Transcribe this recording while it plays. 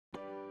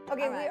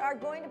Okay, All right. we are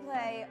going to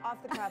play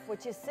off the cuff,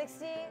 which is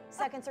 60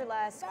 seconds or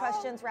less. No.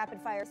 Questions, rapid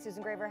fire.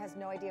 Susan Graver has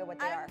no idea what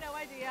they I are. have no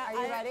idea. Are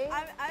you ready?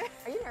 I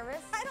Are you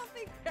nervous? I don't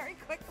think very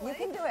quickly. You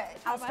can do it.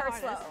 Try I'll my start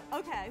hardest. slow.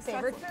 Okay.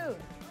 Favorite start food?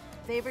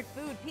 slow. Favorite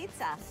food?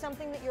 Pizza.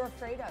 Something that you're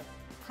afraid of?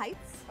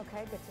 Heights.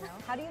 Okay, good to know.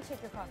 How do you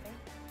take your coffee?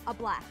 A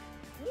black.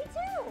 Me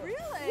too.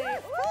 Really?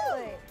 Yes, Woo.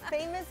 totally.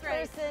 Famous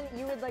Great. person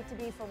you would like to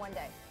be for one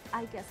day?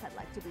 I guess I'd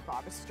like to be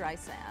Barbara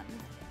Streisand.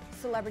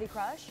 Celebrity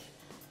crush?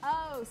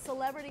 Oh,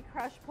 celebrity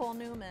crush Paul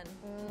Newman.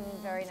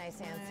 Very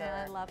nice answer.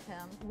 I love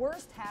him.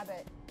 Worst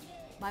habit?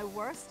 My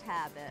worst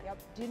habit. Yep.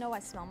 Do you know I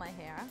smell my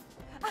hair?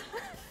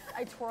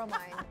 I twirl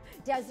mine.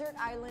 Desert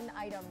island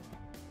item?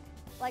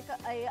 Like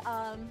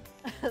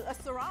a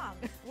sarong.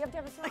 You have to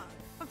have a song.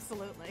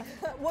 Absolutely.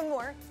 One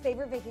more.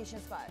 Favorite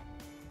vacation spot?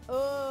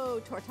 Oh,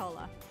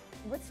 Tortola.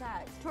 What's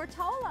that?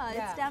 Tortola.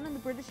 Yeah. It's down in the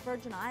British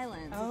Virgin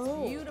Islands.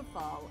 Oh. It's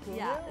beautiful. Cool.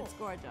 Yeah, it's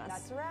gorgeous.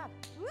 That's a wrap.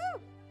 Woo!